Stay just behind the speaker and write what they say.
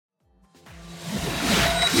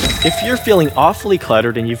If you're feeling awfully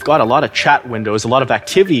cluttered and you've got a lot of chat windows, a lot of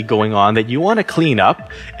activity going on that you want to clean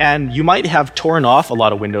up, and you might have torn off a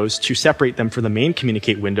lot of windows to separate them from the main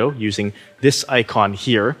Communicate window using this icon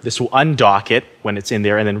here. This will undock it when it's in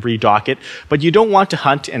there and then redock it, but you don't want to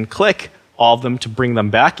hunt and click all of them to bring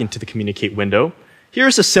them back into the Communicate window.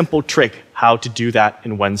 Here's a simple trick how to do that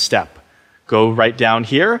in one step. Go right down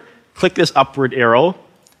here, click this upward arrow,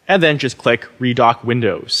 and then just click Redock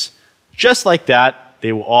Windows. Just like that,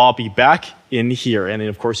 they will all be back in here. And then,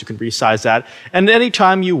 of course, you can resize that. And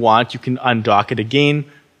anytime you want, you can undock it again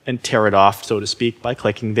and tear it off, so to speak, by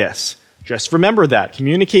clicking this. Just remember that.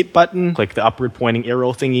 Communicate button, click the upward pointing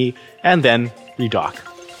arrow thingy, and then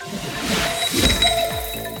redock.